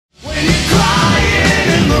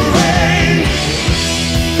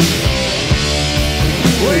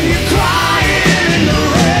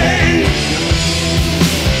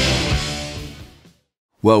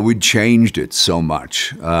Well, we changed it so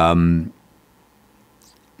much. A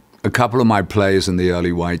couple of my players in the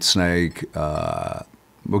early Whitesnake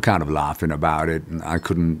were kind of laughing about it, and I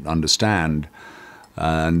couldn't understand.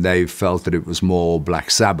 And they felt that it was more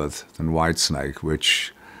Black Sabbath than Whitesnake,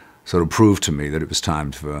 which sort of proved to me that it was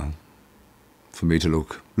time for me to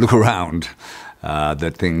look around.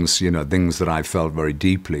 That things, things that I felt very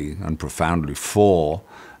deeply and profoundly for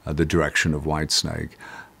the direction of Whitesnake,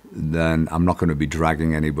 then I'm not going to be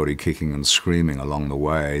dragging anybody kicking and screaming along the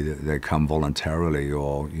way. They come voluntarily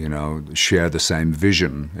or, share the same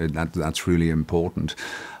vision. That's really important.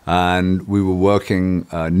 And we were working,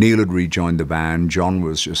 Neil had rejoined the band. John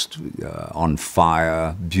was just on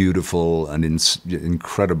fire, beautiful and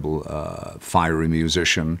incredible fiery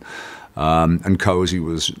musician. And Cozy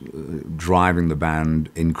was driving the band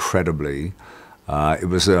incredibly. It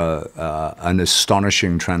was an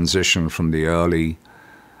astonishing transition from the early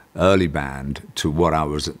band to what I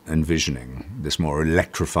was envisioning, this more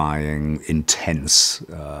electrifying, intense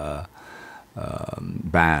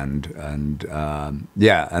band. And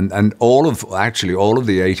and all of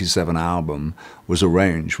the '87 album was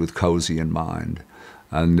arranged with Cozy in mind.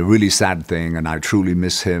 And the really sad thing, and I truly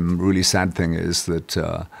miss him, really sad thing is that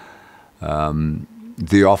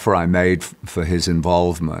the offer I made for his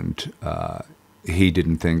involvement, he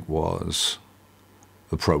didn't think was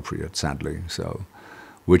appropriate, sadly. So,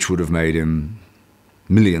 which would have made him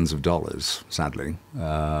millions of dollars, sadly.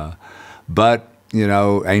 But,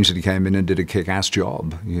 Ainsley came in and did a kick-ass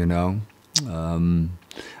job, And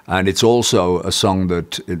it's also a song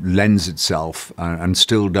that it lends itself, and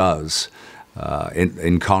still does.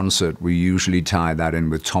 In concert, we usually tie that in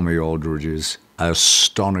with Tommy Aldridge's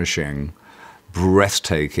astonishing,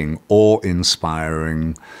 breathtaking,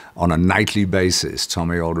 awe-inspiring, on a nightly basis,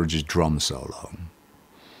 Tommy Aldridge's drum solo.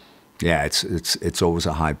 Yeah, it's always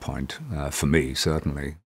a high point for me,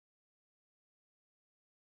 certainly.